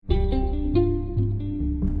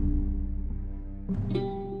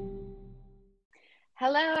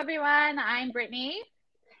Hello, everyone. I'm Brittney,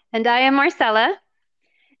 And I am Marcella.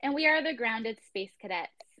 and we are the Grounded Space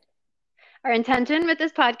Cadets. Our intention with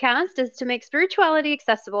this podcast is to make spirituality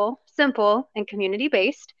accessible, simple, and community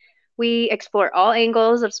based. We explore all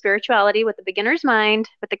angles of spirituality with a beginner's mind,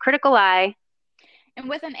 with a critical eye. And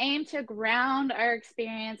with an aim to ground our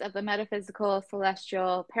experience of the metaphysical,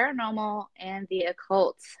 celestial, paranormal, and the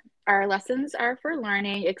occult. Our lessons are for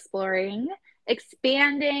learning, exploring,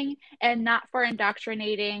 expanding, and not for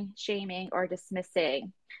indoctrinating, shaming, or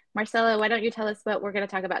dismissing. Marcella, why don't you tell us what we're going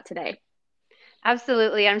to talk about today?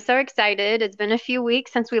 Absolutely. I'm so excited. It's been a few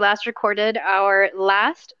weeks since we last recorded our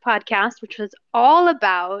last podcast, which was all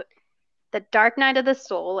about the dark night of the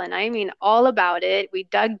soul. And I mean, all about it. We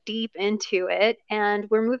dug deep into it, and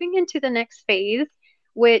we're moving into the next phase,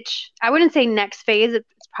 which I wouldn't say next phase. It's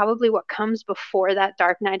probably what comes before that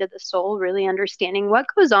dark night of the soul, really understanding what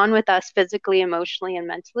goes on with us physically, emotionally, and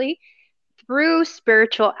mentally through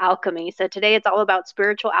spiritual alchemy. So today it's all about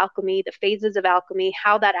spiritual alchemy, the phases of alchemy,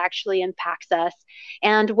 how that actually impacts us,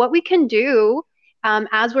 and what we can do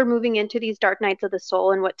as we're moving into these dark nights of the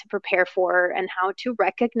soul, and what to prepare for, and how to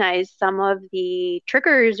recognize some of the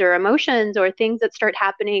triggers or emotions or things that start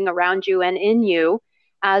happening around you and in you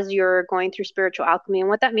as you're going through spiritual alchemy, and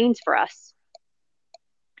what that means for us.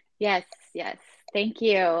 Yes, yes. Thank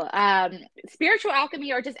you. Spiritual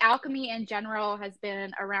alchemy, or just alchemy in general, has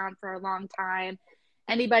been around for a long time.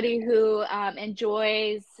 Anybody who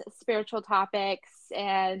enjoys spiritual topics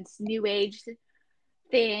and new age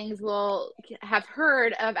things will have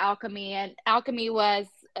heard of alchemy. And alchemy was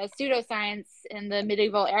a pseudoscience in the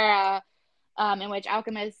medieval era, in which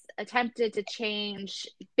alchemists attempted to change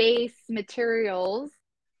base materials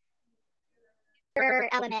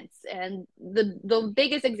elements. And the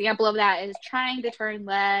biggest example of that is trying to turn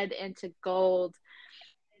lead into gold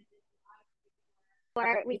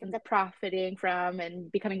for reasons of profiting from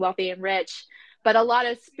and becoming wealthy and rich. But a lot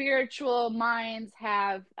of spiritual minds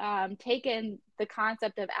have taken the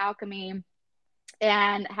concept of alchemy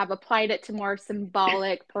and have applied it to more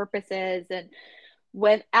symbolic purposes. And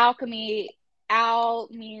with alchemy, al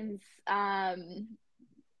means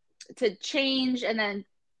to change, and then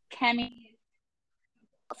chemi,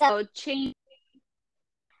 so change,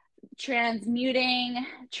 transmuting,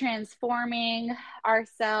 transforming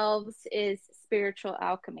ourselves is spiritual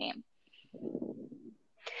alchemy.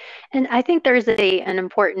 And I think there's an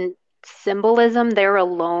important symbolism there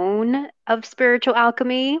alone of spiritual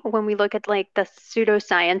alchemy when we look at like the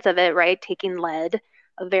pseudoscience of it, right? Taking lead,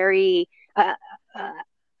 a very uh,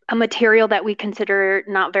 a material that we consider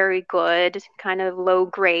not very good, kind of low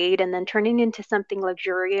grade, and then turning into something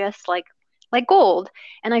luxurious like gold.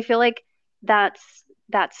 And I feel like that's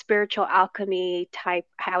that spiritual alchemy type,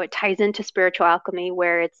 how it ties into spiritual alchemy,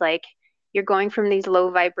 where it's like you're going from these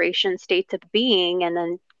low vibration states of being, and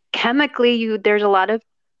then chemically there's a lot of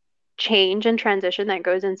change and transition that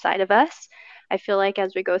goes inside of us. I feel like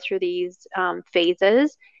as we go through these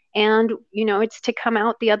phases, and it's to come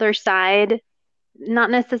out the other side,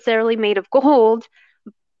 not necessarily made of gold,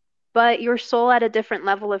 but your soul at a different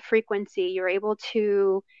level of frequency. You're able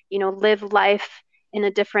to, live life in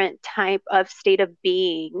a different type of state of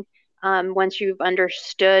being, once you've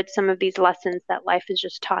understood some of these lessons that life is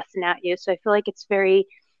just tossing at you. So I feel like it's very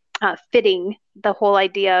fitting, the whole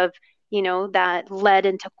idea of, that lead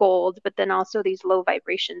into gold, but then also these low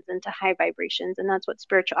vibrations into high vibrations. And that's what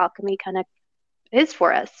spiritual alchemy kind of is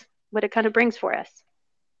for us, what it kind of brings for us.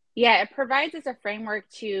 Yeah, it provides us a framework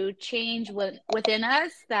to change within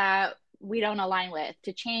us that we don't align with,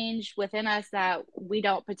 to change within us that we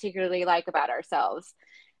don't particularly like about ourselves,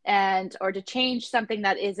 and or to change something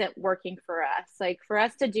that isn't working for us. Like for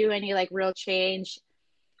us to do any like real change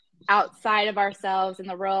outside of ourselves in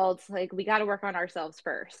the world, like we got to work on ourselves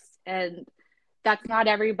first. And that's not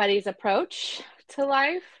everybody's approach to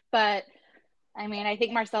life, but I mean, I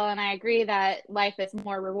think Marcella and I agree that life is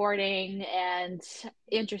more rewarding and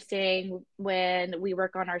interesting when we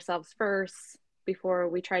work on ourselves first before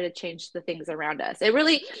we try to change the things around us. It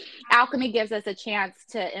really, alchemy gives us a chance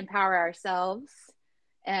to empower ourselves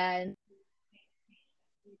and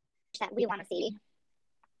that we want to see.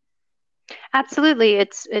 Absolutely.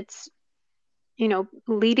 It's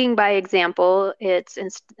leading by example. It's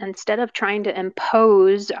instead of trying to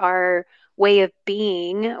impose our way of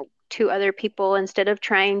being to other people, instead of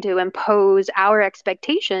trying to impose our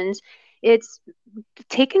expectations, it's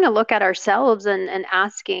taking a look at ourselves and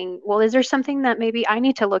asking, well, is there something that maybe I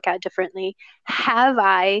need to look at differently? Have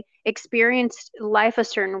I experienced life a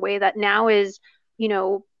certain way that now is,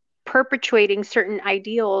 perpetuating certain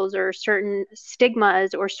ideals or certain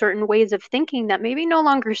stigmas or certain ways of thinking that maybe no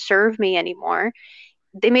longer serve me anymore?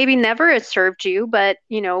 they maybe never has served you, but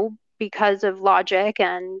because of logic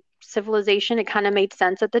and civilization, it kind of made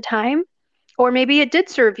sense at the time. Or maybe it did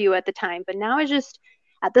serve you at the time, but now it's just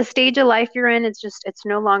at the stage of life you're in, it's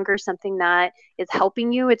no longer something that is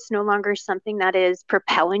helping you. It's no longer something that is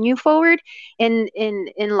propelling you forward. In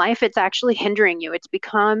life, it's actually hindering you. It's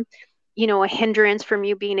become a hindrance from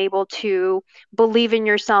you being able to believe in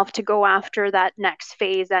yourself to go after that next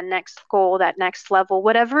phase, that next goal, that next level,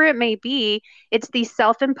 whatever it may be. It's these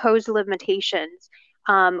self-imposed limitations,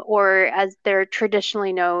 or as they're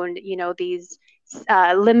traditionally known, these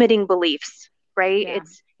limiting beliefs, right? Yeah.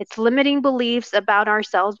 It's limiting beliefs about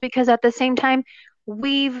ourselves because at the same time,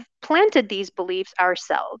 we've planted these beliefs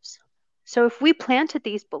ourselves. So if we planted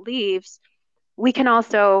these beliefs, we can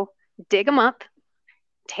also dig them up,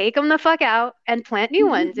 take them the fuck out, and plant new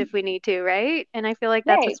ones if we need to, right? And I feel like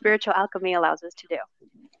that's what Right. spiritual alchemy allows us to do.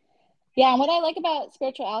 Yeah, and what I like about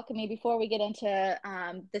spiritual alchemy, before we get into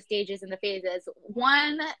the stages and the phases,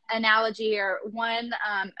 one analogy or one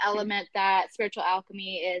element that spiritual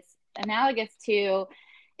alchemy is analogous to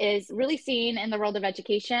is really seen in the world of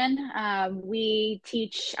education. We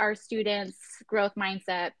teach our students growth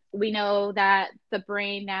mindset. We know that the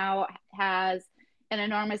brain now has an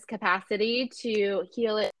enormous capacity to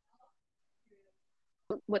heal it,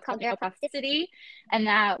 what's called neuroplasticity, and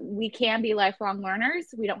that we can be lifelong learners.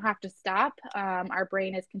 We don't have to stop. Our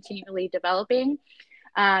brain is continually developing.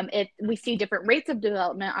 We see different rates of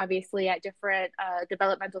development, obviously, at different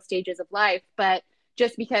developmental stages of life, but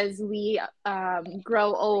just because we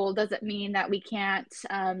grow old doesn't mean that we can't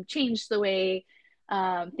change the way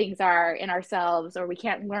things are in ourselves, or we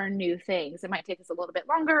can't learn new things. It might take us a little bit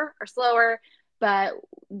longer or slower, but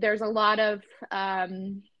there's a lot of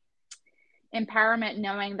empowerment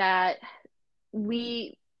knowing that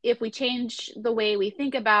if we change the way we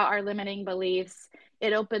think about our limiting beliefs,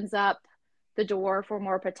 it opens up the door for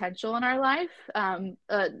more potential in our life.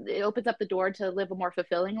 It opens up the door to live a more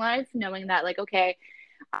fulfilling life, knowing that, like, okay,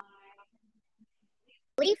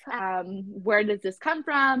 belief, where does this come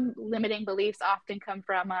from? Limiting beliefs often come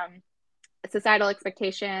from societal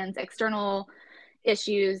expectations, external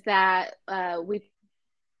issues that we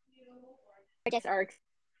just are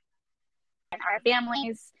in our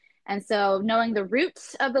families. And so knowing the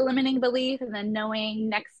roots of the limiting belief and then knowing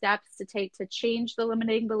next steps to take to change the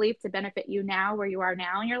limiting belief to benefit you now where you are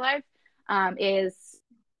now in your life it's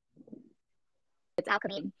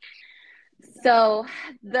alchemy. So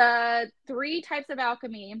the three types of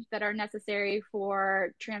alchemy that are necessary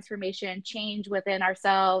for transformation, change within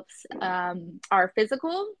ourselves, are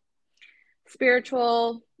physical,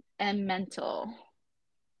 spiritual, and mental.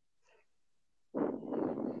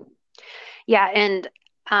 Yeah, and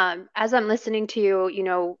as I'm listening to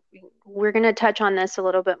you, we're going to touch on this a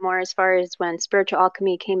little bit more as far as when spiritual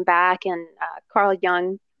alchemy came back and Carl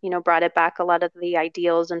Jung, brought it back, a lot of the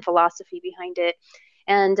ideals and philosophy behind it.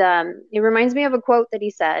 And it reminds me of a quote that he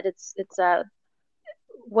said. It's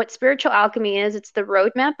what spiritual alchemy is. It's the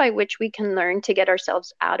roadmap by which we can learn to get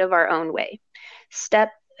ourselves out of our own way. Stop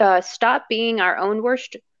being our own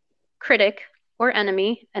worst critic or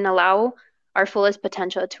enemy and allow our fullest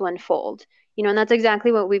potential to unfold. And that's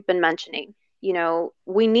exactly what we've been mentioning.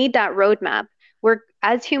 We need that roadmap.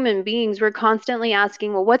 As human beings, we're constantly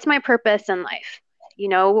asking, well, what's my purpose in life?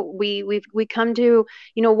 We come to,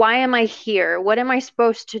 why am I here? What am I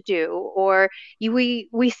supposed to do? Or we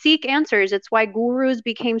seek answers. It's why gurus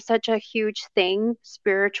became such a huge thing,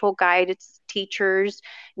 spiritual guides, teachers.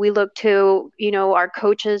 We look to, our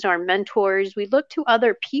coaches, our mentors. We look to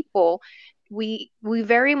other people. We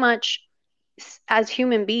very much, as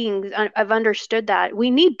human beings, I've understood that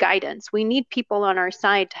we need guidance. We need people on our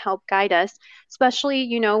side to help guide us,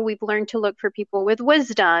 especially, we've learned to look for people with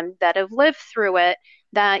wisdom that have lived through it,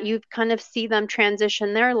 that you kind of see them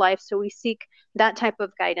transition their life. So we seek that type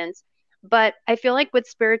of guidance. But I feel like with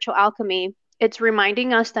spiritual alchemy, it's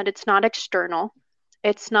reminding us that it's not external.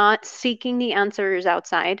 It's not seeking the answers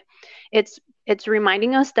outside. It's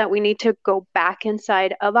reminding us that we need to go back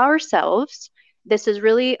inside of ourselves. This is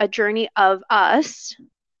really a journey of us,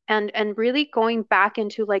 and really going back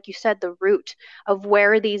into, like you said, the root of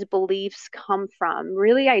where these beliefs come from.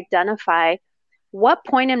 Really identify what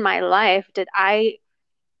point in my life did I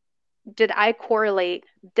correlate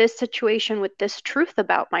this situation with this truth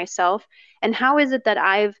about myself, and how is it that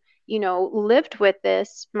I've lived with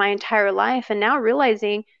this my entire life, and now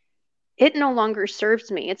realizing it no longer serves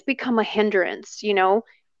me. It's become a hindrance.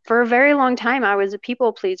 For a very long time I was a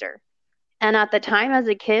people pleaser. And at the time, as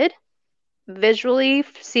a kid, visually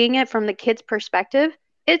seeing it from the kid's perspective,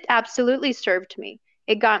 it absolutely served me.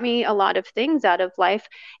 It got me a lot of things out of life.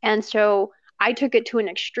 And so I took it to an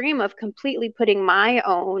extreme of completely putting my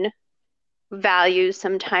own values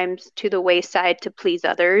sometimes to the wayside to please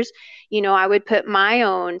others. I would put my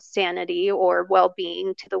own sanity or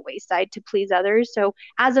well-being to the wayside to please others. So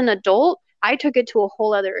as an adult, I took it to a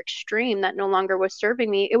whole other extreme that no longer was serving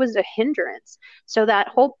me. It was a hindrance. So that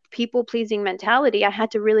whole people pleasing mentality, I had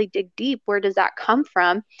to really dig deep. Where does that come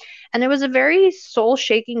from? And it was a very soul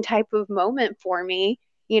shaking type of moment for me.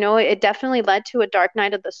 It definitely led to a dark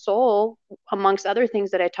night of the soul, amongst other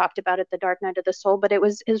things that I talked about at the dark night of the soul. But it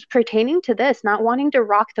was pertaining to this, not wanting to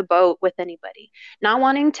rock the boat with anybody, not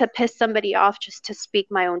wanting to piss somebody off just to speak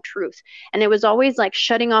my own truth. And it was always like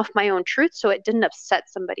shutting off my own truth so it didn't upset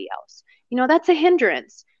somebody else. That's a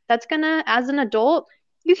hindrance. That's gonna, as an adult,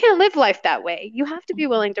 you can't live life that way. You have to be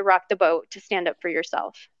willing to rock the boat to stand up for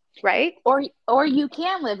yourself, right? Or you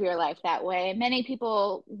can live your life that way. Many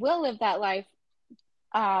people will live that life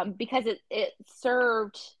because it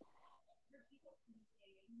served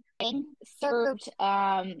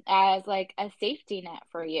as like a safety net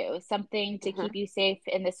for you, something to keep you safe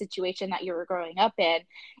in the situation that you were growing up in.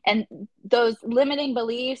 And those limiting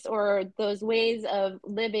beliefs or those ways of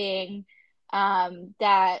living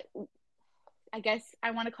that I guess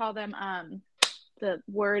I want to call them, the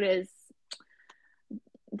word is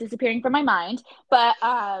disappearing from my mind, but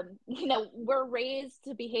we're raised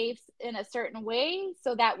to behave in a certain way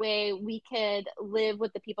so that way we could live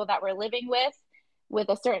with the people that we're living with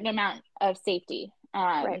a certain amount of safety.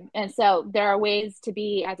 Right. And so there are ways to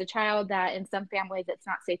be as a child that in some families it's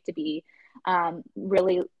not safe to be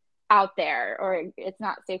really out there, or it's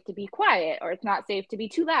not safe to be quiet, or it's not safe to be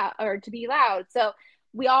too loud or to be loud. So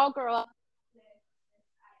we all grow up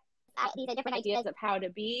these different ideas of how to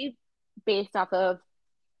be based off of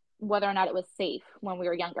whether or not it was safe when we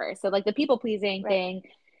were younger. So like the people pleasing thing,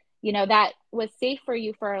 that was safe for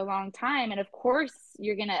you for a long time. And of course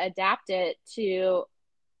you're going to adapt it to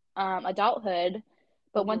adulthood.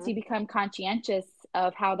 But once you become conscientious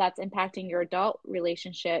of how that's impacting your adult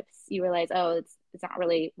relationships, you realize, oh, it's not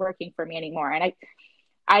really working for me anymore. And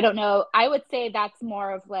I don't know. I would say that's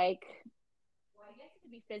more of like, well, I guess it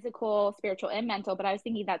could be physical, spiritual, and mental, but I was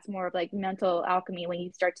thinking that's more of like mental alchemy when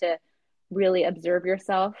you start to really observe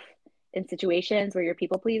yourself in situations where you're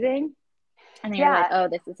people pleasing. And then you're like, oh,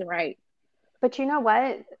 this isn't right. But you know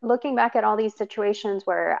what? Looking back at all these situations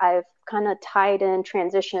where I've kind of tied in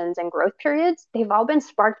transitions and growth periods, they've all been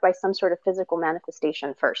sparked by some sort of physical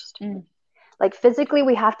manifestation first. Like physically,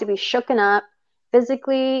 we have to be shooken up.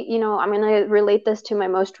 Physically, I'm going to relate this to my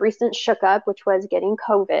most recent shook up, which was getting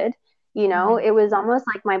COVID. It was almost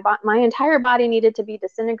like my entire body needed to be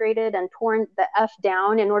disintegrated and torn the F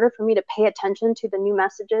down in order for me to pay attention to the new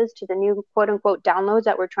messages, to the new quote unquote downloads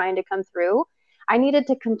that were trying to come through. I needed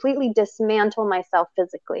to completely dismantle myself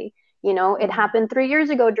physically. It happened 3 years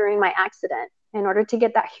ago during my accident. In order to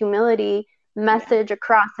get that humility message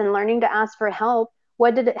across and learning to ask for help,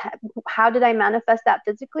 how did I manifest that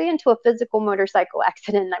physically? Into a physical motorcycle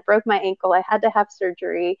accident. I broke my ankle. I had to have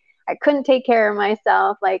surgery. I couldn't take care of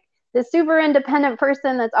myself. Like this super independent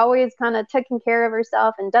person that's always kind of taking care of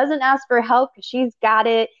herself and doesn't ask for help because she's got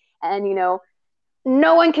it. And,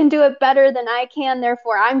 no one can do it better than I can.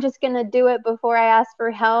 Therefore, I'm just going to do it before I ask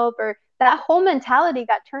for help. Or that whole mentality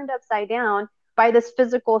got turned upside down by this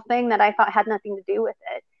physical thing that I thought had nothing to do with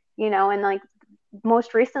it, and like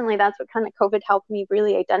most recently, that's what kind of COVID helped me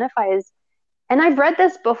really identify is, and I've read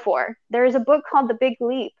this before. There is a book called The Big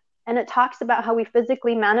Leap, and it talks about how we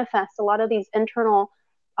physically manifest a lot of these internal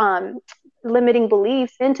limiting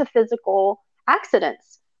beliefs into physical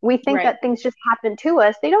accidents. We think that things just happen to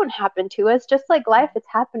us. They don't happen to us. Just like life, it's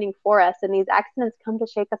happening for us. And these accidents come to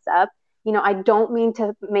shake us up. I don't mean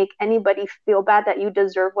to make anybody feel bad that you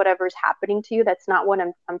deserve whatever's happening to you. That's not what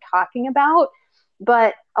I'm talking about.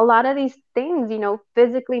 But a lot of these things,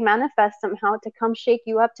 physically manifest somehow to come shake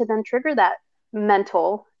you up to then trigger that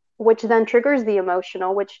mental, which then triggers the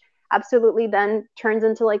emotional, which absolutely then turns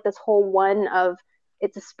into like this whole one of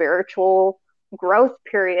it's a spiritual growth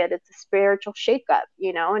period. It's a spiritual shakeup,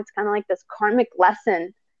 it's kind of like this karmic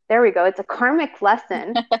lesson. There we go. It's a karmic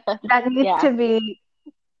lesson that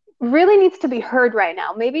really needs to be heard right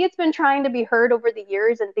now. Maybe it's been trying to be heard over the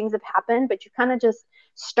years and things have happened, but you kind of just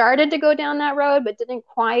started to go down that road, but didn't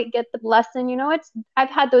quite get the lesson. I've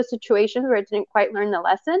had those situations where I didn't quite learn the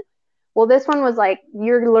lesson. Well, this one was like,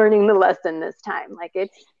 you're learning the lesson this time. Like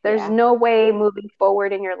there's no way moving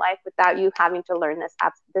forward in your life without you having to learn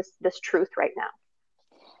this truth right now.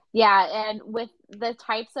 Yeah. And with the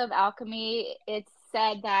types of alchemy, it's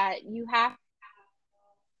said that you have to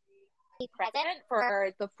be present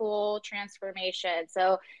for the full transformation.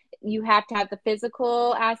 So you have to have the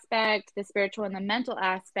physical aspect, the spiritual and the mental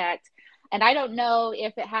aspect. And I don't know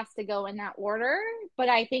if it has to go in that order, but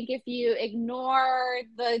I think if you ignore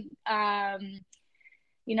the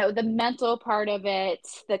mental part of it,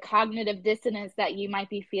 the cognitive dissonance that you might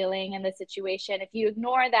be feeling in the situation, if you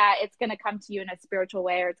ignore that, it's going to come to you in a spiritual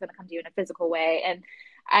way, or it's going to come to you in a physical way. And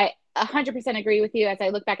I 100% agree with you. As I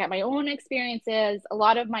look back at my own experiences, a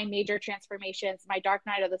lot of my major transformations, my dark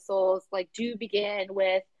night of the souls, like, do begin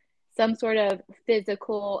with some sort of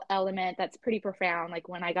physical element that's pretty profound. Like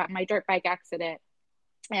when I got in my dirt bike accident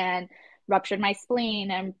and ruptured my spleen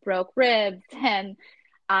and broke ribs, and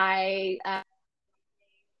I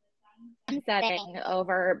setting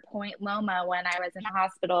over Point Loma when I was in the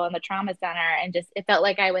hospital in the trauma center, and just it felt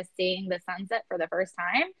like I was seeing the sunset for the first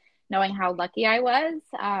time, knowing how lucky I was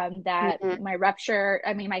that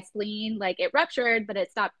my spleen, like, it ruptured, but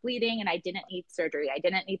it stopped bleeding, and I didn't need surgery. I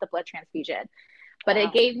didn't need the blood transfusion. But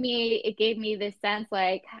wow. It gave me this sense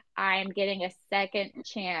like I'm getting a second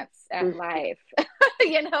chance at life,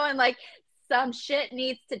 and like some shit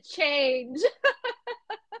needs to change.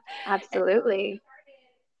 Absolutely.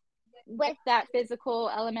 With that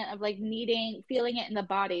physical element of like feeling it in the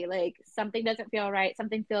body, like something doesn't feel right,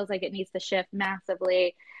 something feels like it needs to shift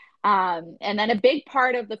massively. And then a big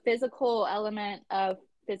part of the physical element of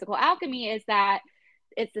physical alchemy is that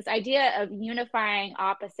it's this idea of unifying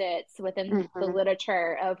opposites within the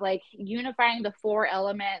literature, of like unifying the four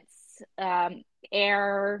elements,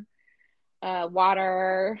 air,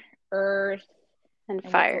 water, earth, and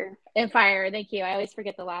fire. And fire. Thank you. I always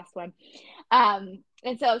forget the last one.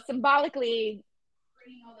 And so symbolically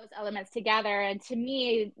bringing all those elements together. And to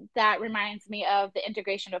me, that reminds me of the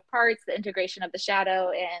integration of parts, the integration of the shadow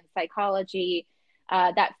and psychology,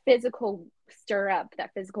 that physical stir up,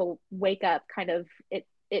 that physical wake up kind of, it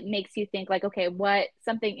makes you think like, okay,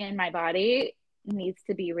 something in my body needs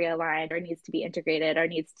to be realigned, or needs to be integrated, or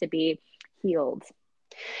needs to be healed.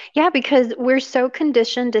 Yeah, because we're so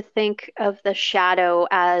conditioned to think of the shadow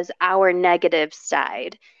as our negative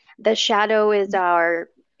side. The shadow is our,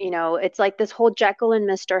 it's like this whole Jekyll and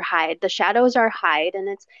Mr. Hyde. The shadow is our Hyde. And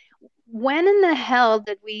it's, when in the hell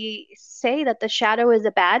did we say that the shadow is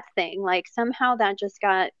a bad thing? Like somehow that just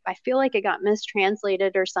I feel like it got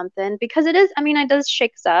mistranslated or something, because it is, it does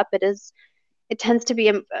shakes up. It tends to be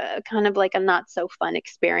a kind of like a not so fun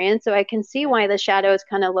experience. So I can see why the shadow is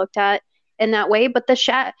kind of looked at in that way, but the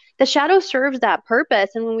shadow serves that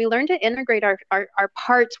purpose. And when we learn to integrate our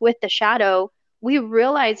parts with the shadow, we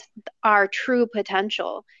realize our true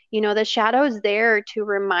potential. The shadow is there to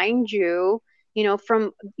remind you,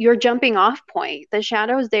 from your jumping off point. The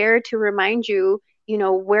shadow is there to remind you,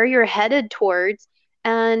 where you're headed towards.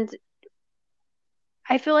 And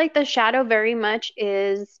I feel like the shadow very much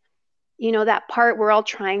is, that part we're all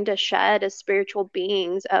trying to shed as spiritual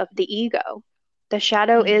beings of the ego. The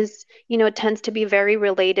shadow is, it tends to be very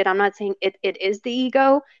related. I'm not saying it is the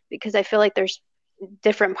ego, because I feel like there's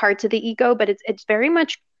different parts of the ego, but it's very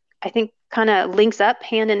much, I think, kind of links up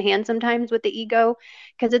hand in hand sometimes with the ego,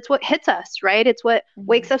 because it's what hits us, right? It's what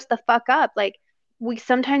wakes us the fuck up. Like, we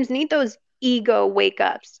sometimes need those ego wake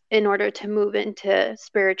ups in order to move into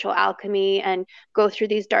spiritual alchemy and go through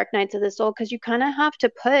these dark nights of the soul, because you kind of have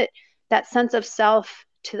to put that sense of self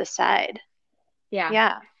to the side.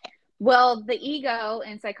 Yeah. Well, the ego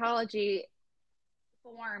in psychology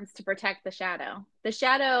forms to protect the shadow. The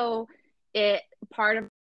shadow, part of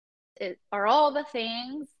it are all the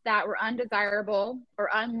things that were undesirable or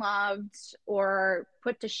unloved or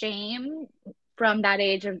put to shame from that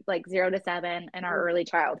age of like 0 to 7 in our early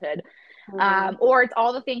childhood. Or it's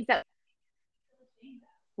all the things that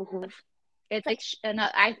it's like, and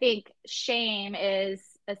I think shame is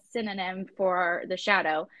a synonym for the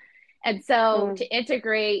shadow. And so to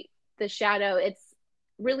integrate the shadow, it's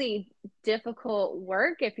really difficult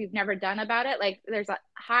work if you've never done about it. Like, there's a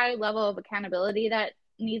high level of accountability that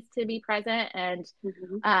needs to be present. And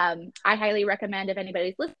I highly recommend, if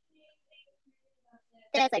anybody's listening,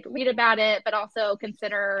 like, read about it, but also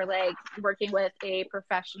consider like working with a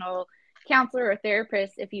professional counselor or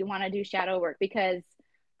therapist if you want to do shadow work, because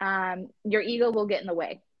your ego will get in the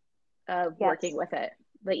way of working with it.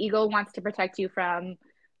 The ego wants to protect you from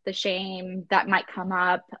the shame that might come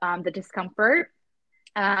up, the discomfort.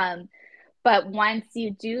 But once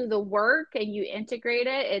you do the work and you integrate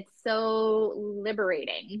it, it's so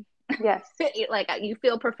liberating. Yes. Like, you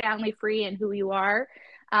feel profoundly free in who you are.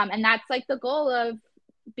 And that's like the goal of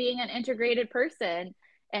being an integrated person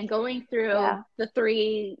and going through the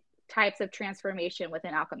 3 types of transformation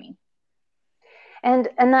within alchemy. And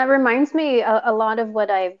that reminds me a lot of what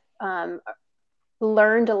I've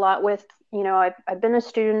learned a lot with, I've been a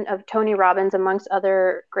student of Tony Robbins amongst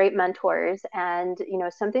other great mentors. And,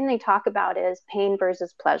 something they talk about is pain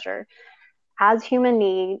versus pleasure. as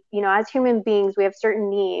as human beings, we have certain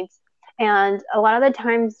needs. And a lot of the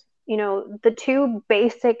times, the two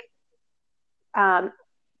basic, I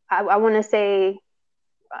want to say,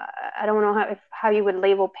 I don't know how you would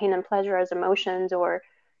label pain and pleasure as emotions, or,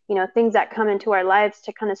 things that come into our lives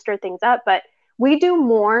to kind of stir things up. But we do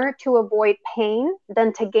more to avoid pain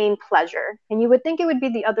than to gain pleasure. And you would think it would be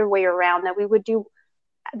the other way around, that we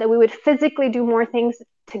would physically do more things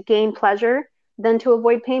to gain pleasure than to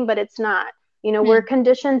avoid pain, but it's not. We're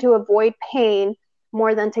conditioned to avoid pain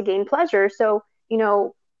more than to gain pleasure. So,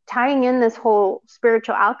 tying in this whole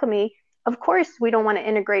spiritual alchemy, of course, we don't want to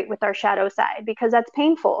integrate with our shadow side because that's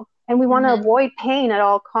painful, and we want to avoid pain at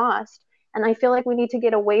all costs. And I feel like we need to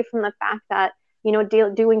get away from the fact that,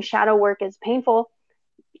 doing shadow work is painful.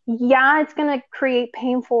 Yeah, it's going to create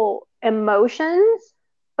painful emotions,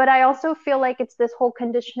 but I also feel like it's this whole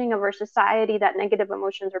conditioning of our society that negative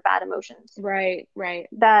emotions are bad emotions. Right.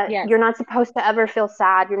 That Yes. you're not supposed to ever feel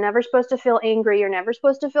sad. You're never supposed to feel angry. You're never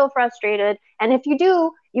supposed to feel frustrated. And if you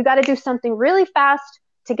do, you got to do something really fast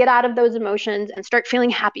to get out of those emotions and start feeling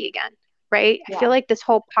happy again. Right? Yeah. I feel like this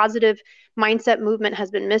whole positive mindset movement has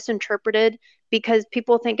been misinterpreted because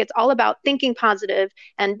people think it's all about thinking positive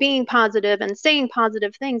and being positive and saying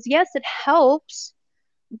positive things. Yes, it helps,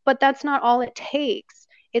 but that's not all it takes.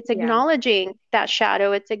 It's Yeah. acknowledging that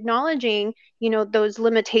shadow. It's acknowledging, those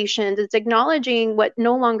limitations. It's acknowledging what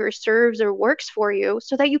no longer serves or works for you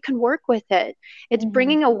so that you can work with it. It's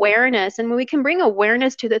bringing awareness. And when we can bring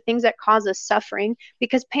awareness to the things that cause us suffering,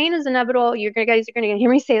 because pain is inevitable. Guys are going to hear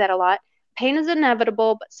me say that a lot. Pain is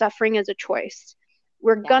inevitable, but suffering is a choice.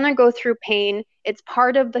 We're going to go through pain. It's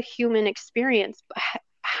part of the human experience.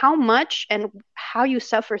 How much and how you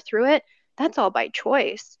suffer through it, that's all by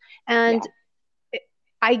choice. And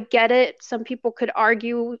I get it. Some people could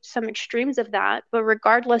argue some extremes of that, but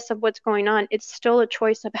regardless of what's going on, it's still a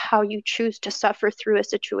choice of how you choose to suffer through a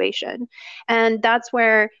situation. And that's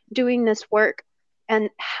where doing this work and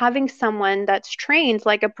having someone that's trained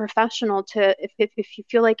like a professional to, if you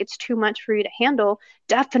feel like it's too much for you to handle,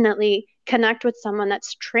 definitely connect with someone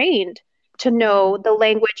that's trained to know the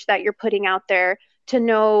language that you're putting out there, to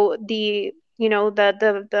know the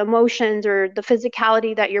the emotions or the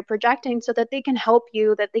physicality that you're projecting so that they can help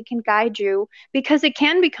you, that they can guide you, because it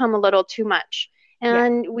can become a little too much.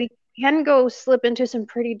 And we can go slip into some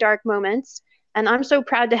pretty dark moments. And I'm so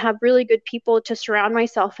proud to have really good people to surround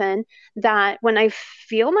myself in, that when I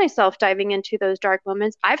feel myself diving into those dark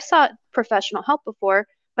moments, I've sought professional help before,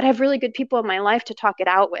 but I have really good people in my life to talk it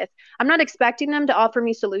out with. I'm not expecting them to offer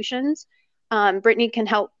me solutions. Brittney can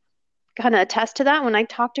help kind of attest to that. When I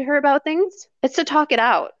talk to her about things, it's to talk it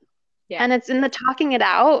out. And it's in the talking it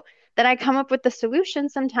out that I come up with the solution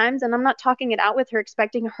sometimes. And I'm not talking it out with her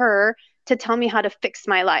expecting her to tell me how to fix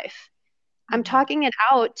my life. I'm talking it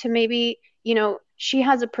out to maybe, she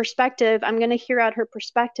has a perspective. I'm going to hear out her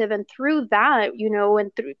perspective. And through that,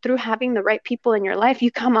 and through having the right people in your life,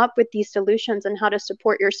 you come up with these solutions and how to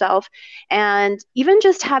support yourself. And even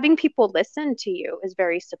just having people listen to you is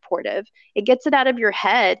very supportive. It gets it out of your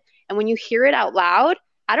head. And when you hear it out loud,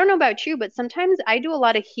 I don't know about you, but sometimes I do a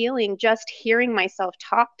lot of healing just hearing myself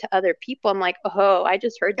talk to other people. I'm like, oh, I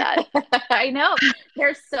just heard that. I know.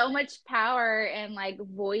 There's so much power in like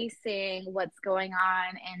voicing what's going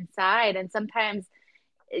on inside. And sometimes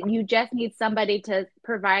you just need somebody to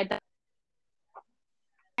provide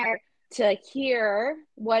that, to hear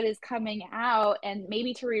what is coming out and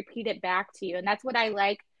maybe to repeat it back to you. And that's what I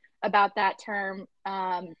like about that term,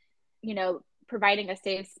 providing a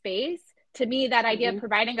safe space. To me, that idea of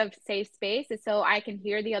providing a safe space is so I can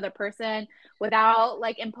hear the other person without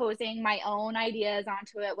like imposing my own ideas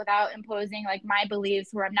onto it, without imposing like my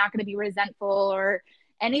beliefs, where I'm not going to be resentful or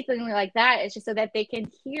anything like that. It's just so that they can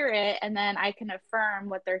hear it and then I can affirm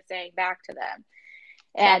what they're saying back to them.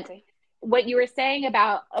 Exactly. And what you were saying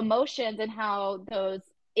about emotions and how those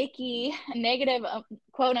icky, negative,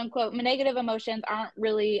 quote unquote, negative emotions aren't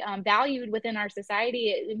really valued within our society.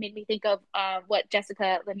 It made me think of what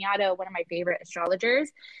Jessica Lanyadoo, one of my favorite astrologers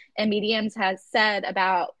and mediums, has said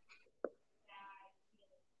about,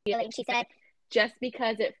 she said, just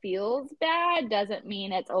because it feels bad doesn't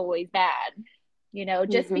mean it's always bad.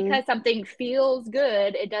 Just because something feels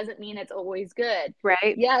good, it doesn't mean it's always good.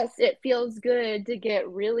 Right. Yes, it feels good to get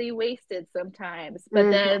really wasted sometimes,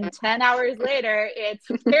 but then 10 hours later, it's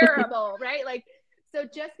terrible, right? Like, so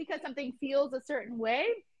just because something feels a certain way,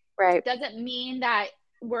 right, doesn't mean that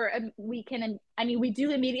we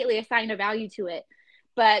do immediately assign a value to it,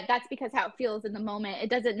 but that's because how it feels in the moment. It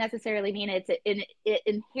doesn't necessarily mean it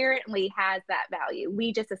inherently has that value.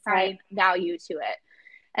 We just assign value to it.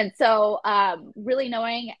 And so really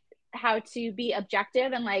knowing how to be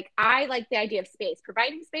objective, and like I like the idea of space,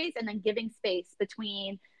 providing space and then giving space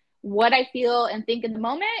between what I feel and think in the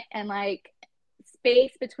moment, and like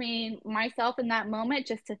space between myself in that moment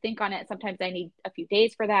just to think on it. Sometimes I need a few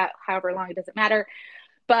days for that, however long, it doesn't matter.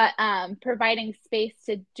 But providing space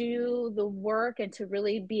to do the work and to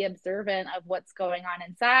really be observant of what's going on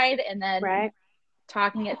inside, and then Right.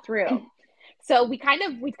 talking it through. So we kind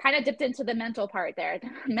of dipped into the mental part there,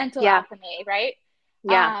 mental Yeah. alchemy, right?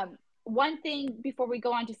 Yeah. One thing before we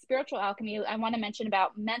go on to spiritual alchemy, I want to mention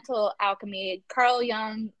about mental alchemy. Carl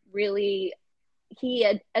Jung really,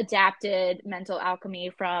 he adapted mental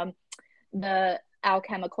alchemy from the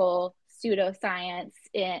alchemical pseudoscience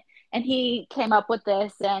and he came up with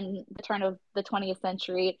this in the turn of the 20th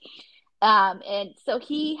century. And so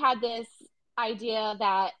he had this idea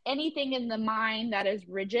that anything in the mind that is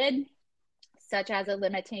rigid, such as a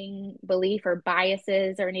limiting belief or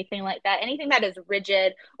biases or anything like that, anything that is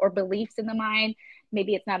rigid or beliefs in the mind,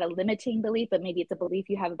 maybe it's not a limiting belief, but maybe it's a belief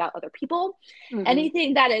you have about other people. Mm-hmm.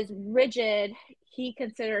 Anything that is rigid, he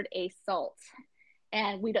considered a salt.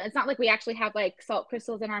 And we don't, it's not like we actually have like salt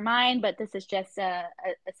crystals in our mind, but this is just a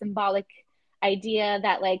symbolic idea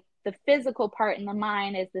that like the physical part in the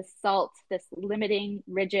mind is this salt, this limiting,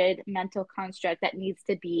 rigid mental construct that needs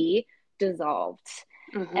to be dissolved.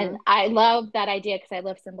 Mm-hmm. And I love that idea because I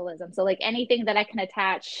love symbolism. So like anything that I can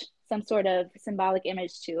attach some sort of symbolic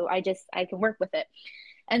image to, I can work with it.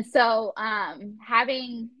 And so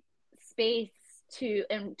having space to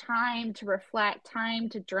and time to reflect, time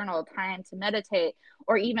to journal, time to meditate,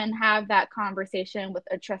 or even have that conversation with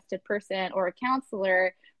a trusted person or a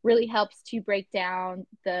counselor really helps to break down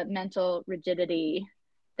the mental rigidity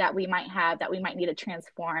that we might have, that we might need to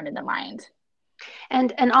transform in the mind.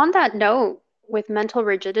 And on that note, with mental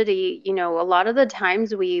rigidity, a lot of the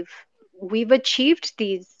times we've achieved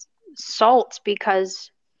these salts because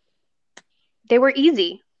they were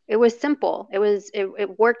easy. It was simple.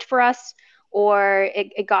 It worked for us, or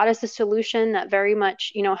it got us a solution that very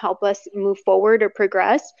much, help us move forward or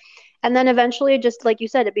progress. And then eventually, just like you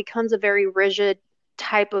said, it becomes a very rigid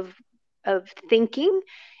type of thinking.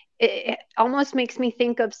 It almost makes me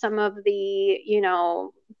think of some of the,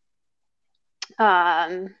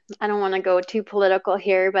 I don't want to go too political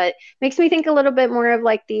here, but makes me think a little bit more of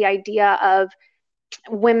like the idea of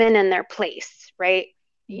women in their place, right?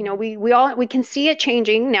 We can see it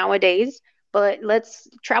changing nowadays, but let's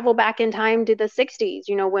travel back in time to the 60s.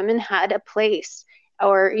 Women had a place,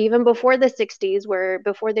 or even before the 60s, where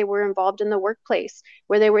before they were involved in the workplace,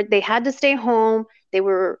 where they had to stay home, they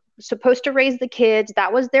were supposed to raise the kids.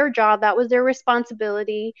 That was their job, that was their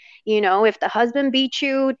responsibility. If the husband beat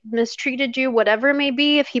you, mistreated you, whatever it may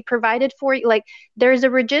be, if he provided for you, like there's a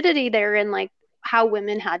rigidity there in like how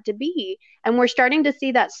women had to be. And we're starting to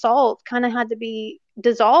see that salt kind of had to be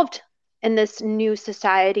dissolved in this new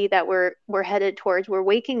society that we're headed towards. We're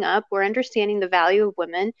waking up, we're understanding the value of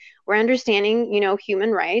women, we're understanding,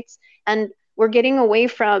 human rights, and we're getting away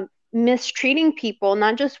from mistreating people,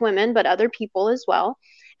 not just women, but other people as well.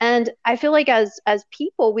 And I feel like as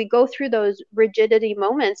people, we go through those rigidity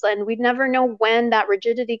moments, and we never know when that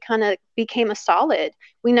rigidity kind of became a solid.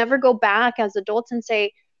 We never go back as adults and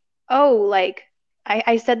say, oh, like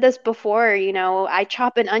I said this before, I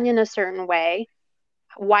chop an onion a certain way.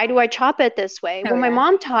 Why do I chop it this way? Oh Well, my yeah.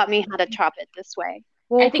 mom taught me how to chop it this way. I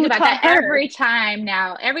Well, think who about that taught her? every time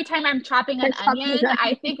now. Every time I'm chopping I an chopped onion, an I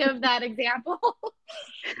onion. think of that example.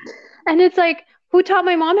 And it's like, who taught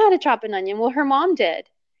my mom how to chop an onion? Well, her mom did.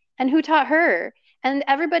 And who taught her? And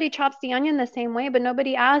everybody chops the onion the same way, but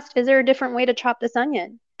nobody asked, is there a different way to chop this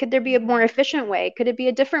onion? Could there be a more efficient way? Could it be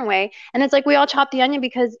a different way? And it's like we all chop the onion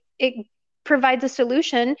because it provides a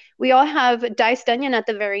solution. We all have diced onion at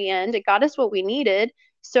the very end. It got us what we needed.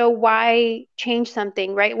 So why change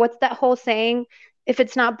something, right? What's that whole saying? If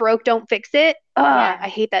it's not broke, don't fix it. Ugh, Yeah, I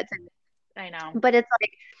hate that saying. I know. But it's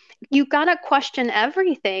like you gotta question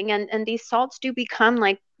everything, and these salts do become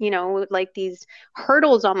like, like these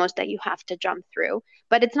hurdles almost that you have to jump through.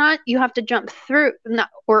 But it's not you have to jump through, not,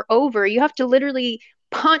 or over. You have to literally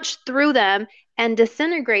punch through them and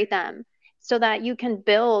disintegrate them so that you can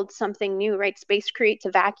build something new, right? Space creates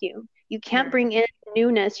a vacuum. You can't Yeah. bring in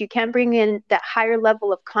newness, you can't bring in that higher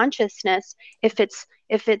level of consciousness if it's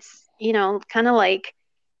kind of like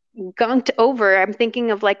gunked over. I'm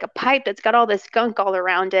thinking of like a pipe that's got all this gunk all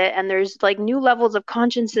around it, and there's like new levels of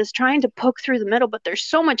consciousness trying to poke through the middle, but there's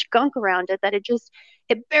so much gunk around it that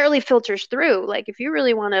it barely filters through. Like if you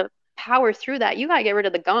really want to power through that, you got to get rid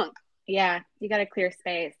of the gunk, Yeah, you got to clear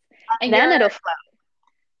space. And and then it'll flow.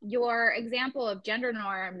 your example of gender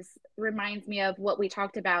norms reminds me of what we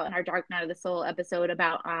talked about in our Dark Night of the Soul episode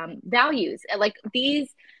about values. Like these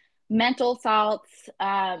mental assaults.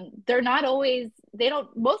 They're not always, they don't,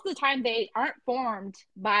 most of the time, they aren't formed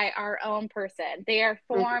by our own person. They are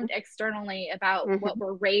Mm-hmm. formed externally about what Mm-hmm.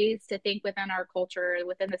 we're raised to think within our culture,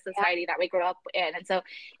 within the Yeah. society that we grow up in. And so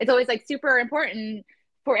it's always like super important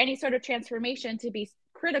for any sort of transformation to be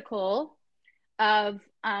critical of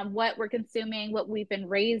what we're consuming, what we've been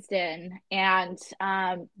raised in. And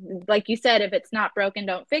like you said, if it's not broken,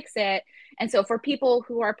 don't fix it. And so for people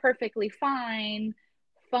who are perfectly fine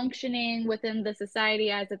functioning within the society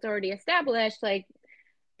as it's already established, like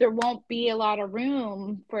there won't be a lot of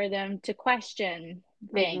room for them to question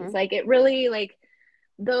things. Mm-hmm. Like it really, like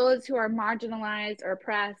those who are marginalized or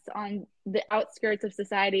oppressed on the outskirts of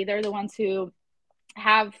society, they're the ones who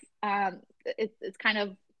have it's kind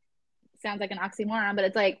of sounds like an oxymoron, but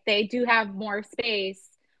it's like they do have more space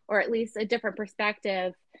or at least a different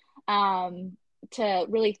perspective to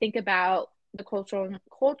really think about the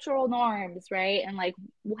cultural norms, right? And like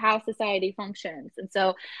how society functions. And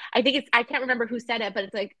so I think it's, I can't remember who said it, but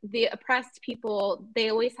it's like the oppressed people, they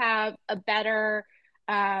always have a better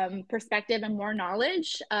perspective and more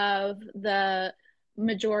knowledge of the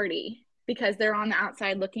majority because they're on the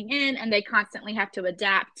outside looking in and they constantly have to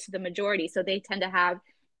adapt to the majority. So they tend to have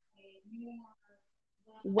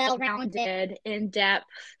well-rounded, in-depth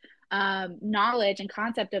knowledge and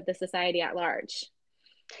concept of the society at large.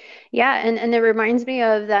 Yeah, and it reminds me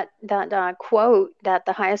of that quote that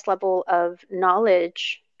the highest level of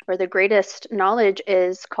knowledge or the greatest knowledge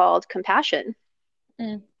is called compassion.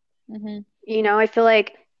 Mm-hmm. I feel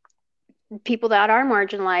like people that are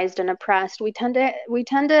marginalized and oppressed, we tend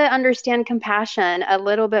to understand compassion a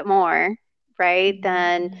little bit more, right?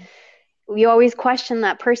 Than Mm-hmm. we always question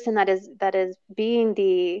that person that is being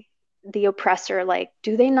the oppressor. Like,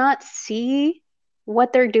 do they not see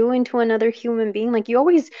what they're doing to another human being? Like, you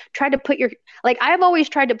always try to put your, like, I've always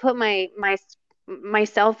tried to put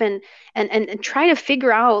myself in and try to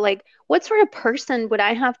figure out like what sort of person would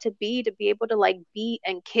I have to be able to like beat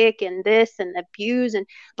and kick and this and abuse and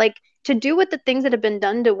like to do with the things that have been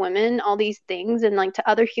done to women, all these things, and like to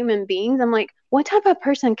other human beings. I'm like, what type of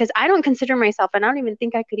person? Because I don't consider myself, and I don't even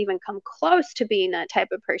think I could even come close to being that type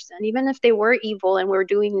of person. Even if they were evil and were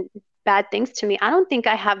doing bad things to me, I don't think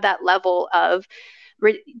I have that level of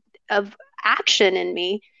action in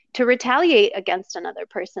me to retaliate against another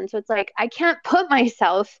person. So it's like I can't put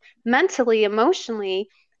myself mentally, emotionally,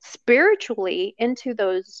 spiritually into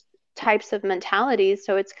those types of mentalities.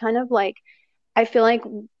 So it's kind of like I feel like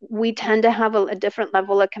we tend to have a different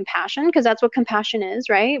level of compassion because that's what compassion is,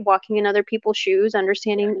 right? Walking in other people's shoes,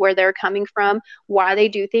 understanding where they're coming from, why they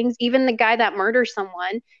do things. Even the guy that murders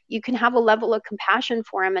someone, you can have a level of compassion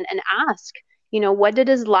for him and ask, what did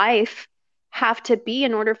his life have to be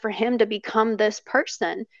in order for him to become this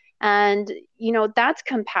person? And, that's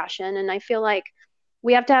compassion. And I feel like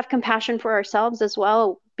we have to have compassion for ourselves as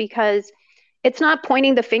well because it's not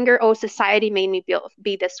pointing the finger, oh, society made me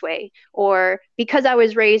be this way, or because I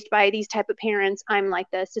was raised by these type of parents, I'm like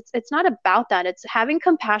this. It's not about that. It's having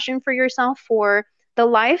compassion for yourself for the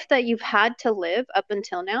life that you've had to live up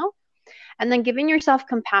until now, and then giving yourself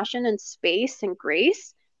compassion and space and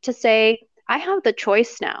grace to say, I have the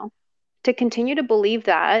choice now to continue to believe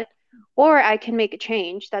that, or I can make a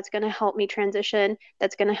change that's going to help me transition,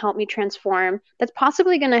 that's going to help me transform, that's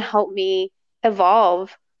possibly going to help me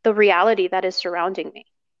evolve the reality that is surrounding me.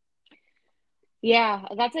 Yeah,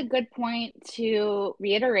 that's a good point to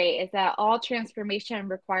reiterate is that all transformation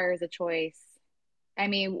requires a choice. I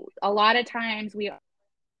mean, a lot of times we are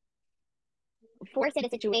forced into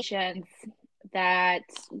situations that,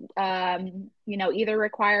 either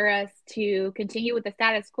require us to continue with the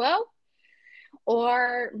status quo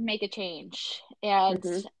or make a change. And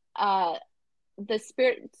Mm-hmm. uh, the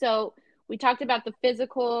spirit, so we talked about the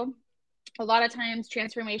physical. A lot of times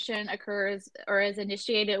transformation occurs or is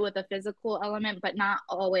initiated with a physical element, but not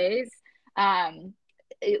always.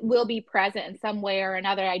 It will be present in some way or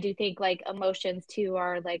another. I do think like emotions too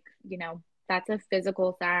are like, that's a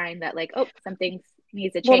physical sign that like, oh, something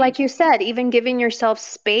needs to Well, like change. you said, even giving yourself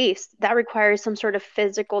space, that requires some sort of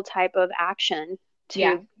physical type of action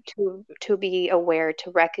Yeah, to be aware,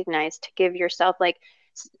 to recognize, to give yourself like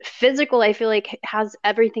physical, I feel like has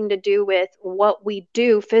everything to do with what we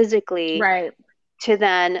do physically right. to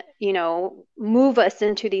then, move us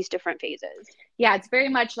into these different phases. Yeah, it's very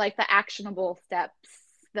much like the actionable steps,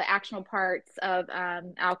 the actionable parts of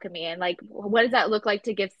alchemy. And like, what does that look like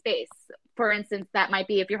to give space? For instance, that might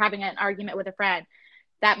be if you're having an argument with a friend,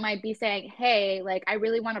 that might be saying, hey, like, I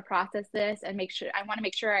really want to process this and I want to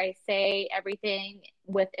make sure I say everything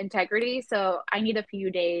with integrity. So I need a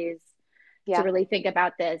few days to Yeah. really think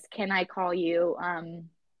about this. Can I call you on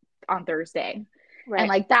Thursday? And Right.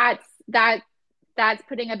 like that's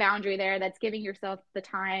putting a boundary there, that's giving yourself the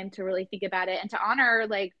time to really think about it and to honor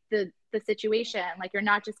like the situation. Like you're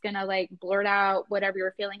not just gonna like blurt out whatever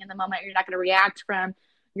you're feeling in the moment. You're not gonna react from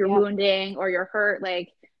your Yep. wounding or your hurt.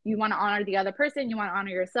 Like you want to honor the other person, you want to honor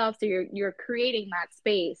yourself, so you're creating that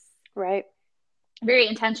space Right. very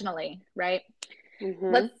intentionally, right?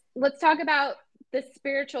 Mm-hmm. Let's talk about the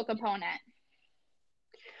spiritual component.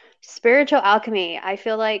 Spiritual alchemy. I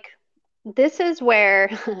feel like this is where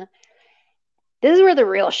this is where the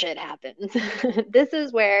real shit happens. This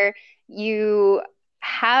is where you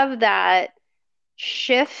have that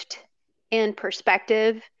shift in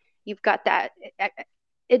perspective. You've got that.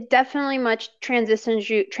 It definitely much transitions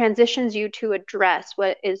you to address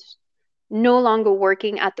what is no longer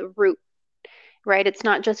working at the root, right? It's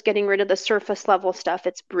not just getting rid of the surface level stuff.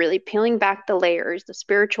 It's really peeling back the layers, the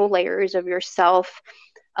spiritual layers of yourself,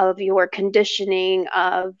 of your conditioning,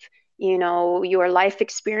 of your life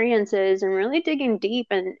experiences, and really digging deep.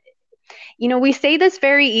 And we say this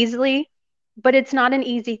very easily, but it's not an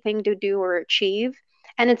easy thing to do or achieve.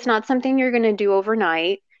 And it's not something you're going to do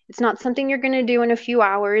overnight. It's not something you're going to do in a few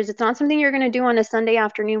hours. It's not something you're going to do on a Sunday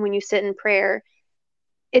afternoon when you sit in prayer.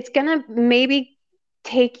 It's going to maybe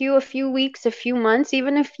take you a few weeks, a few months,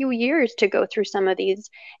 even a few years to go through some of these.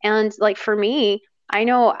 And like for me, I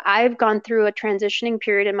know I've gone through a transitioning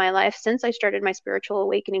period in my life since I started my spiritual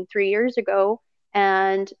awakening 3 years ago.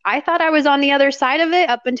 And I thought I was on the other side of it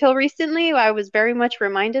up until recently. I was very much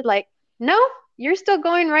reminded, like, no, you're still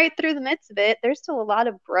going right through the midst of it. There's still a lot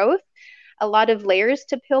of growth, a lot of layers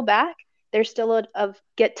to peel back. There's still of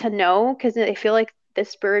get to know, because I feel like this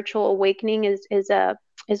spiritual awakening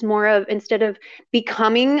is more of, instead of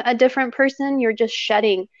becoming a different person, you're just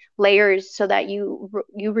shedding layers so that you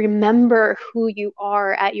remember who you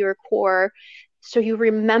are at your core, so you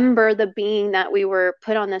remember the being that we were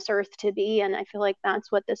put on this earth to be. And I feel like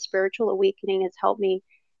that's what the spiritual awakening has helped me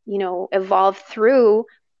evolve through.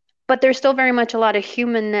 But there's still very much a lot of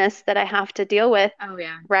humanness that I have to deal with, Oh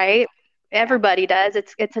yeah. right? Yeah. Everybody does.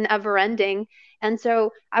 It's an ever ending. And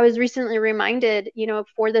so I was recently reminded,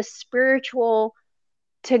 for the spiritual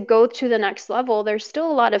to go to the next level, there's still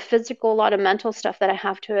a lot of physical, a lot of mental stuff that I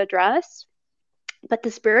have to address. But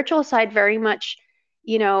the spiritual side very much,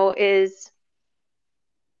 is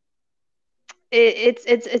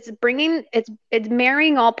it's bringing it's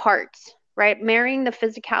marrying all parts, right? Marrying the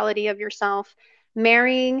physicality of yourself,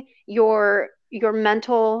 marrying your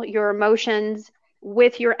mental, your emotions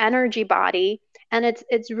with your energy body, and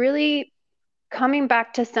it's really coming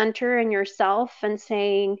back to center in yourself and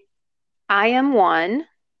saying, I am one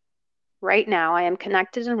right now. I am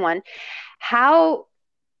connected in one. How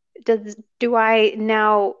do I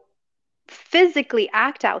now physically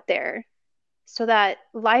act out there so that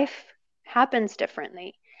life happens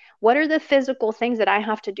differently? What are the physical things that I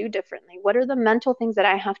have to do differently? What are the mental things that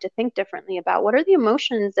I have to think differently about? What are the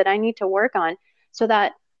emotions that I need to work on so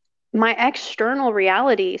that my external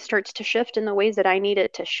reality starts to shift in the ways that I need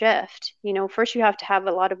it to shift? First you have to have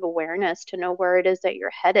a lot of awareness to know where it is that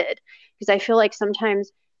you're headed. Because I feel like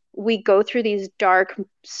sometimes we go through these dark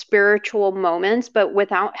spiritual moments, but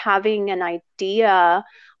without having an idea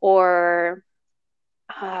or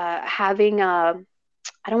having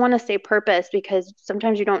I don't want to say purpose, because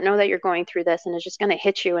sometimes you don't know that you're going through this and it's just going to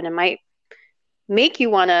hit you and it might make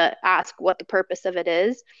you want to ask what the purpose of it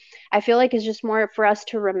is. I feel like it's just more for us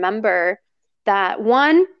to remember that,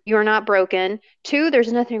 one, you're not broken. Two,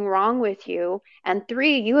 there's nothing wrong with you. And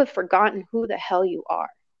three, you have forgotten who the hell you are.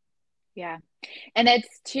 Yeah. And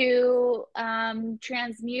it's to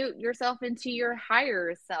transmute yourself into your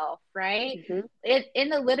higher self, right? Mm-hmm. In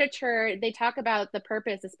the literature, they talk about the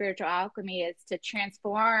purpose of spiritual alchemy is to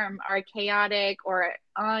transform our chaotic or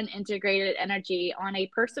unintegrated energy on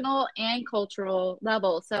a personal and cultural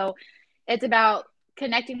level. So it's about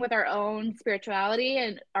connecting with our own spirituality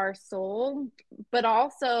and our soul, but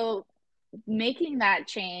also making that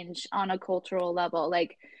change on a cultural level.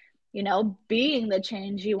 Like, being the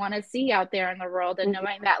change you want to see out there in the world, and Mm-hmm.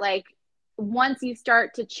 knowing that like once you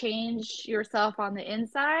start to change yourself on the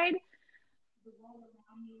inside,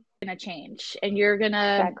 going to change, and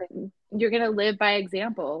Exactly. you're going to live by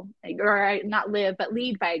example, or not live but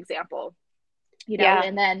lead by example, Yeah.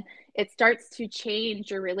 and then it starts to change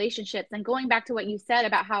your relationships. And going back to what you said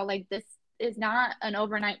about how like this is not an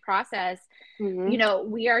overnight process. Mm-hmm.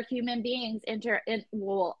 We are human beings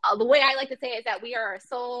the way I like to say it is that we are a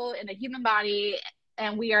soul in a human body,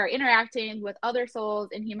 and we are interacting with other souls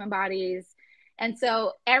in human bodies. And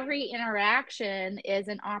so every interaction is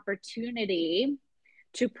an opportunity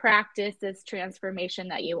to practice this transformation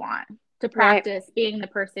that you want. to Right. practice being the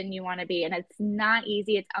person you want to be. And it's not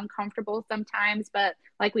easy. It's uncomfortable sometimes, but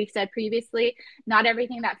like we've said previously, not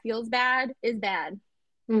everything that feels bad is bad.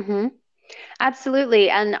 Mm-hmm. Absolutely.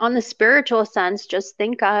 And on the spiritual sense, just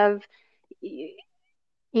think of,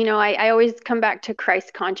 I always come back to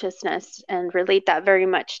Christ consciousness and relate that very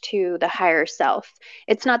much to the higher self.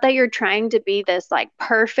 It's not that you're trying to be this like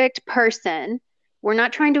perfect person. We're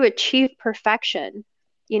not trying to achieve perfection.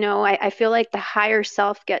 I feel like the higher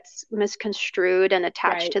self gets misconstrued and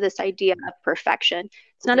attached Right. to this idea of perfection.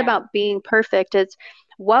 It's not Yeah. about being perfect. It's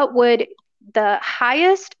what would the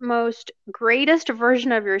highest, most greatest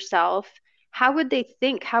version of yourself, how would they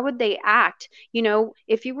think? How would they act?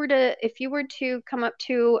 If you were to come up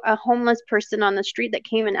to a homeless person on the street that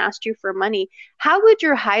came and asked you for money, how would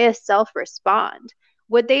your highest self respond?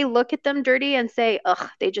 Would they look at them dirty and say, ugh,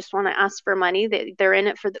 they just want to ask for money? They're in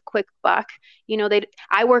it for the quick buck.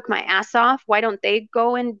 I work my ass off. Why don't they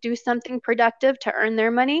go and do something productive to earn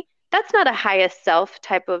their money? That's not a highest self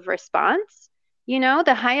type of response.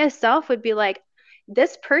 The highest self would be like,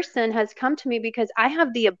 this person has come to me because I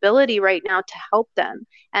have the ability right now to help them.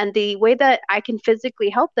 And the way that I can physically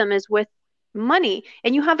help them is with money.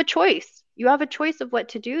 And you have a choice. You have a choice of what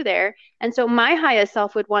to do there. And so my highest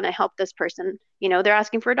self would want to help this person. They're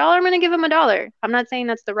asking for $1. I'm going to give them $1. I'm not saying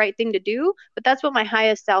that's the right thing to do, but that's what my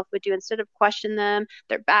highest self would do instead of question them,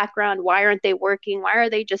 their background. Why aren't they working? Why are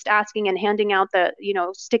they just asking and handing out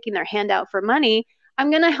sticking their hand out for money? I'm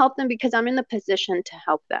going to help them because I'm in the position to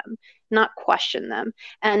help them, not question them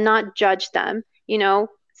and not judge them.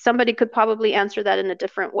 Somebody could probably answer that in a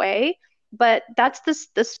different way, but that's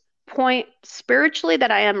this point spiritually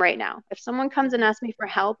that I am right now. If someone comes and asks me for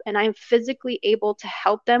help and I'm physically able to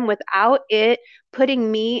help them without it putting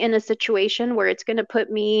me in a situation where it's going to put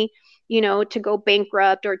me, to go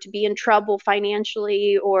bankrupt or to be in trouble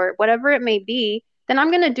financially or whatever it may be, then I'm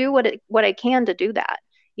going to do what I can to do that,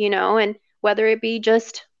 and whether it be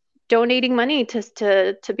just donating money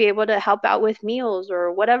to be able to help out with meals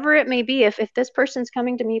or whatever it may be. If this person's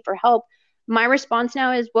coming to me for help, my response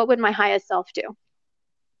now is, what would my highest self do?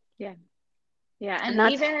 Yeah. Yeah. And And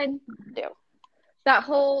that's even do. that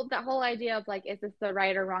whole idea of like, is this the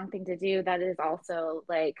right or wrong thing to do? That is also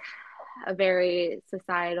like a very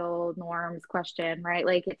societal norms question, right?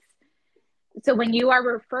 Like so when you are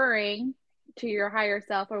referring to your higher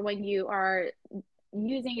self, or when you are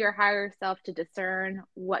using your higher self to discern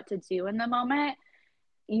what to do in the moment,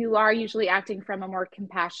 you are usually acting from a more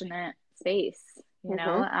compassionate space,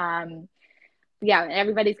 Mm-hmm. yeah,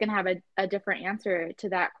 everybody's going to have a different answer to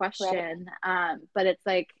that Right. question. But it's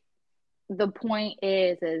like, the point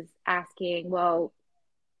is asking, well,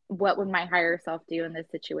 what would my higher self do in this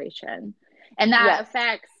situation? And that Yes.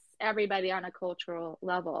 affects everybody on a cultural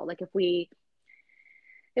level. Like if we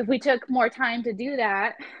took more time to do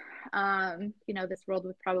that, this world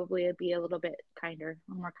would probably be a little bit kinder,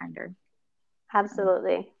 a little more kinder. Um,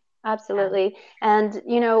 Absolutely. yeah. Absolutely. And,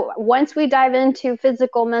 once we dive into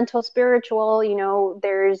physical, mental, spiritual,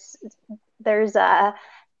 there's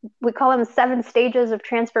we call them 7 stages of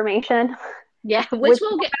transformation, Yeah, which which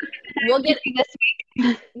we'll get this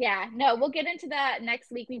week. yeah, no, we'll get into that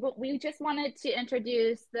next week. We just wanted to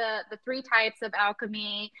introduce the 3 types of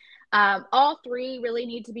alchemy. All 3 really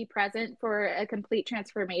need to be present for a complete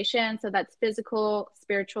transformation. So that's physical,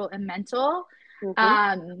 spiritual, and mental. Mm-hmm.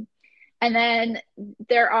 Um, and then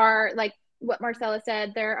there are, like what Marcella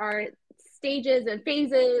said, there are stages and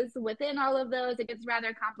phases within all of those. It gets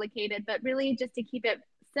rather complicated, but really just to keep it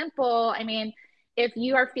simple, I mean, if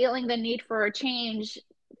you are feeling the need for a change,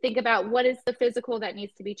 think about what is the physical that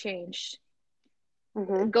needs to be changed.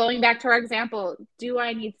 Mm-hmm. Going back to our example, do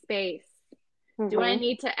I need space? Do I Mm-hmm.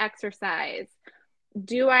 need to exercise?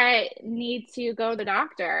 Do I need to go to the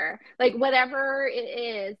doctor? Like whatever it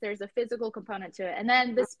is, there's a physical component to it. And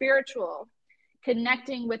then the spiritual,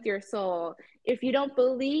 connecting with your soul. If you don't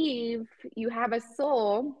believe you have a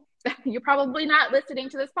soul, you're probably not listening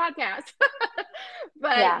to this podcast.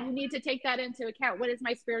 But Yeah. you need to take that into account. What does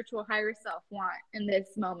my spiritual higher self want in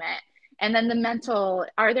this moment? And then the mental,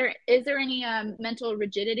 is there any mental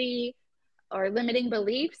rigidity or limiting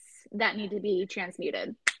beliefs that need to be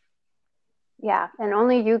transmuted? Yeah, and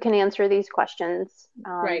only you can answer these questions.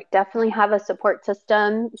 Right. Definitely have a support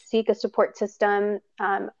system, seek a support system.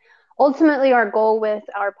 Ultimately, our goal with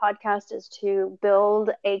our podcast is to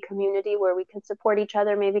build a community where we can support each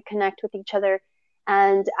other, maybe connect with each other.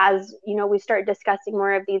 And as we start discussing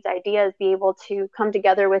more of these ideas, be able to come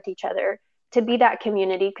together with each other to be that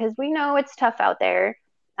community, because we know it's tough out there.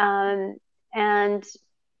 And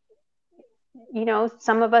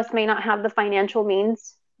some of us may not have the financial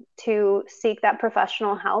means to seek that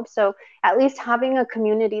professional help. So at least having a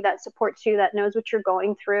community that supports you, that knows what you're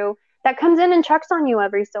going through, that comes in and checks on you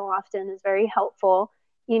every so often is very helpful.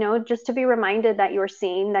 You know, just to be reminded that you're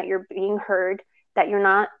seen, that you're being heard, that you're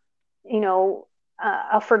not, you know,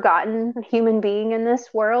 a forgotten human being in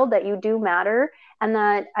this world, that you do matter, and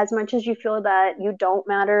that as much as you feel that you don't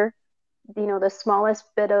matter, you know, the smallest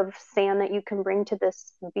bit of sand that you can bring to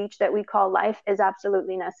this beach that we call life is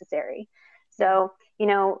absolutely necessary. So, you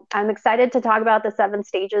know, I'm excited to talk about the 7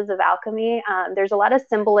 stages of alchemy. There's a lot of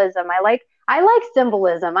symbolism. I like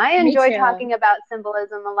symbolism. I Me enjoy too. talking about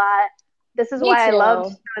symbolism a lot. This is Me why I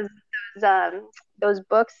loved too. those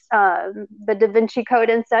books, the Da Vinci Code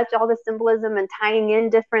and such, all the symbolism and tying in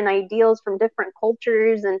different ideals from different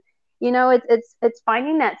cultures. And, you know, it's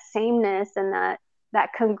finding that sameness and that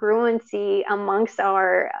congruency amongst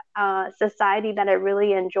our society that I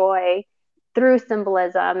really enjoy through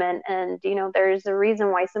symbolism. And, you know, there's a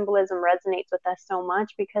reason why symbolism resonates with us so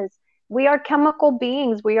much, because we are chemical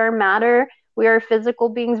beings. We are matter. We are physical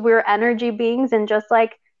beings. We are energy beings. And just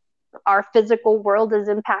like our physical world is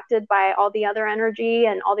impacted by all the other energy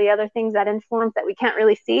and all the other things that influence that we can't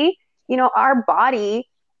really see, you know, our body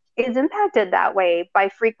is impacted that way by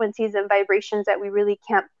frequencies and vibrations that we really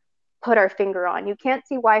can't put our finger on. You can't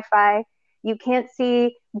see Wi-Fi, you can't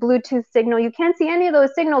see Bluetooth signal, you can't see any of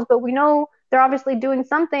those signals, but we know they're obviously doing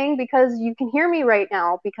something, because you can hear me right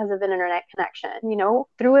now because of an internet connection, you know,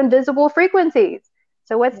 through invisible frequencies.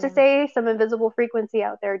 So what's to say some invisible frequency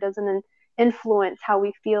out there doesn't influence how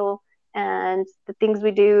we feel and the things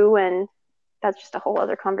we do? And that's just a whole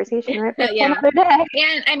other conversation, right? For a whole Yeah. other day.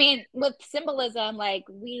 And I mean, with symbolism, like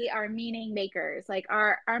we are meaning makers. Like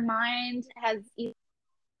our mind has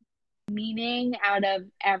meaning out of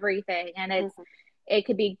everything, and it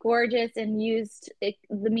could be gorgeous and used. The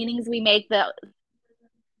meanings we make, the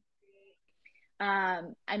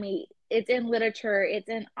I mean, it's in literature, it's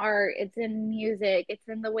in art, it's in music, it's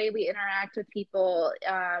in the way we interact with people.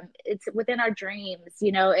 It's within our dreams.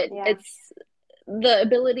 You know, Yeah. it's the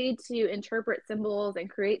ability to interpret symbols and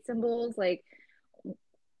create symbols. Like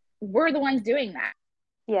we're the ones doing that.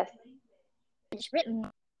 Yes. It's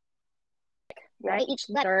written, Yes. right? Each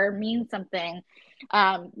letter means something.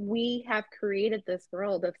 We have created this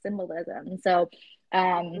world of symbolism. So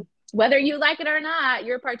whether you like it or not,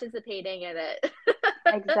 you're participating in it.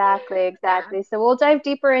 Exactly. Yeah. So we'll dive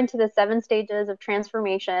deeper into the 7 stages of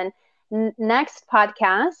transformation next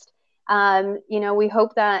podcast. You know, we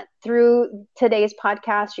hope that through today's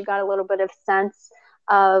podcast, you got a little bit of sense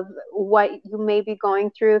of what you may be going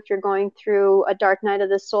through if you're going through a dark night of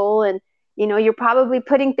the soul. And, you know, you're probably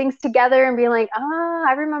putting things together and being like,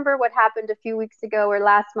 I remember what happened a few weeks ago or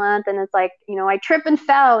last month. And it's like, you know, I tripped and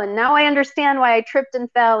fell, and now I understand why I tripped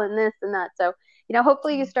and fell and this and that. So, you know,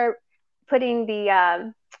 hopefully you start putting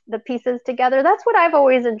the pieces together. That's what I've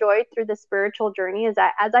always enjoyed through the spiritual journey, is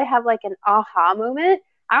that as I have like an aha moment,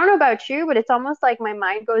 I don't know about you, but it's almost like my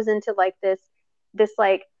mind goes into like this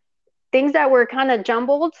like things that were kind of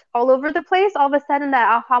jumbled all over the place. All of a sudden that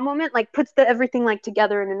aha moment like puts everything like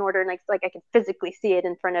together in an order, and like I can physically see it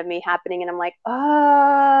in front of me happening, and I'm like,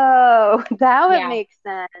 oh, now it Yeah. makes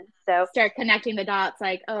sense. So Start connecting the dots,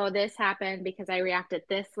 like, oh, this happened because I reacted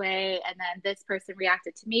this way, and then this person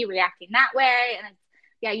reacted to me reacting that way, and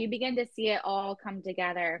yeah, you begin to see it all come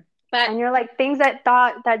together. But and you're like, things that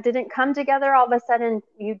thought that didn't come together, all of a sudden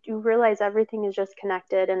you realize everything is just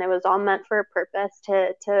connected, and it was all meant for a purpose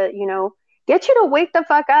to you know, get you to wake the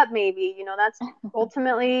fuck up. Maybe, you know, that's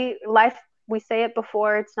ultimately life. We say it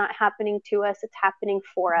before, it's not happening to us, it's happening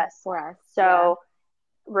for us. So yeah.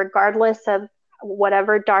 regardless of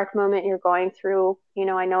whatever dark moment you're going through, you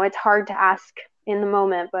know, I know it's hard to ask in the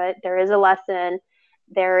moment, but there is a lesson,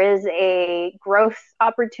 there is a growth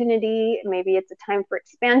opportunity. Maybe it's a time for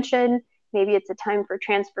expansion, maybe it's a time for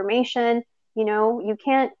transformation. You know, you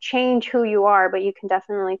can't change who you are, but you can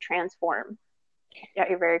definitely transform at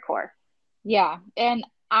your very core. Yeah. And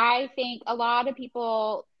I think a lot of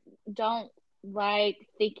people don't like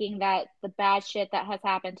thinking that the bad shit that has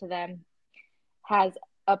happened to them has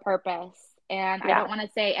a purpose. And I Yeah, don't want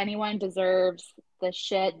to say anyone deserves the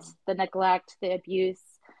shit, the neglect, the abuse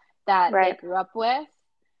that they right. grew up with.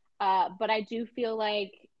 But I do feel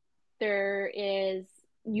like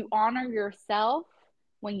you honor yourself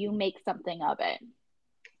when you make something of it.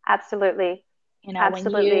 Absolutely. You know, when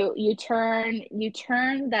Absolutely. you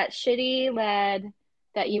turn that shitty lead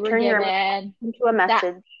that You you were turn your given, into a that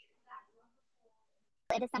message.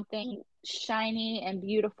 it is something shiny and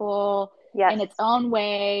beautiful Yes. in its own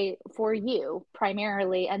way for you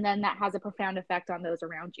primarily, and then that has a profound effect on those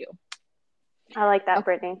around you. I like that,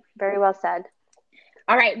 Okay. Brittney. Very well said.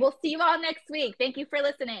 All right. We'll see you all next week. Thank you for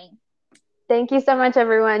listening. Thank you so much,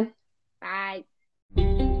 everyone. Bye.